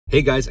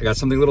Hey guys, I got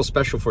something a little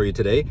special for you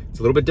today. It's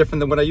a little bit different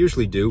than what I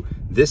usually do.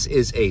 This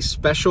is a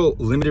special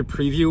limited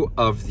preview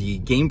of the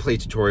gameplay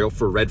tutorial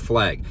for Red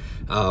Flag.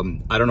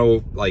 I don't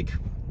know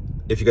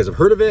if you guys have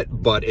heard of it,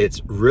 but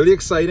it's really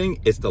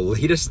exciting. It's the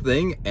latest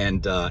thing,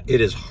 and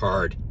it is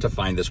hard to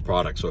find this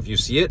product. So if you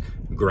see it,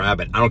 grab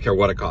it. I don't care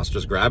what it costs,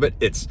 just grab it.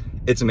 It's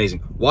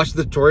amazing. Watch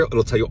the tutorial,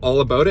 it'll tell you all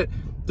about it.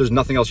 There's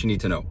nothing else you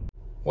need to know.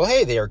 Well,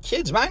 hey there,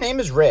 kids. My name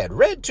is Red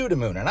to the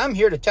Moon, and I'm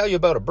here to tell you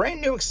about a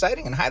brand new,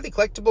 exciting, and highly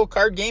collectible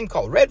card game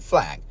called Red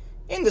Flag.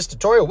 In this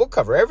tutorial, we'll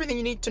cover everything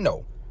you need to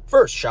know.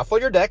 First, shuffle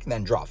your deck, and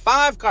then draw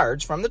 5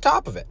 cards from the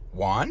top of it.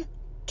 1,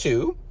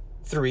 2,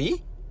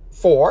 3,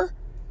 4.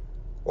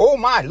 Oh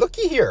my,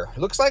 looky here.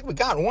 Looks like we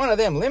got one of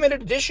them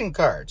limited edition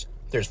cards.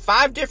 There's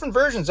 5 different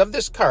versions of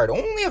this card,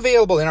 only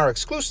available in our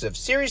exclusive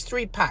Series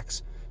 3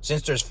 packs.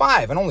 Since there's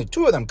 5 and only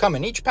 2 of them come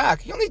in each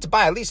pack, you'll need to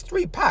buy at least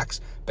 3 packs,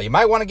 but you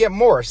might want to get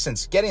more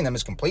since getting them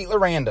is completely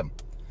random.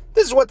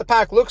 This is what the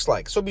pack looks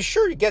like, so be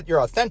sure you get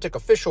your authentic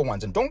official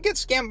ones and don't get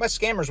scammed by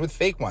scammers with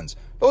fake ones.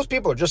 Those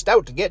people are just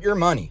out to get your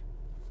money.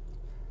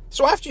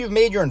 So after you've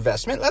made your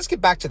investment, let's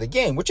get back to the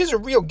game, which is a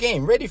real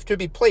game ready to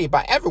be played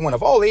by everyone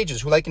of all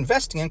ages who like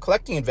investing and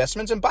collecting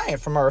investments and buying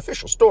it from our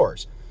official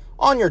stores.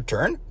 On your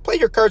turn, play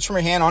your cards from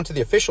your hand onto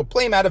the official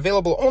playmat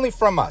available only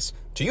from us.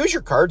 To use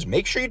your cards,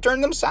 make sure you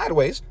turn them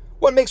sideways.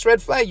 What makes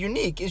Red Flag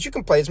unique is you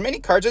can play as many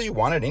cards as you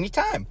want at any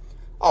time.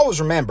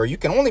 Always remember, you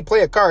can only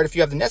play a card if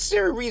you have the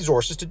necessary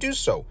resources to do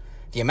so.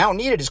 The amount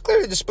needed is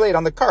clearly displayed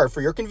on the card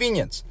for your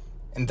convenience.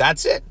 And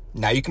that's it.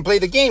 Now you can play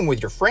the game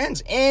with your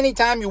friends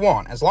anytime you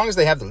want, as long as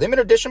they have the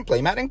limited edition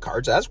playmat and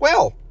cards as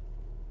well.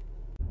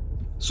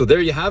 So there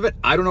you have it.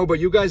 I don't know about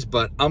you guys,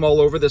 but I'm all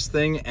over this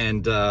thing,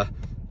 and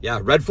yeah,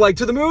 Red Flag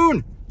to the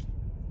moon!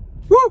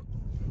 Woo!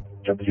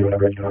 Jump to zero,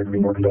 never edge, do not agree,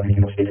 more condone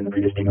anything stated in the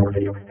previous statement or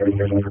video. Everything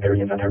here is only for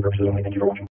parody and satire purposes only. Thank you for watching.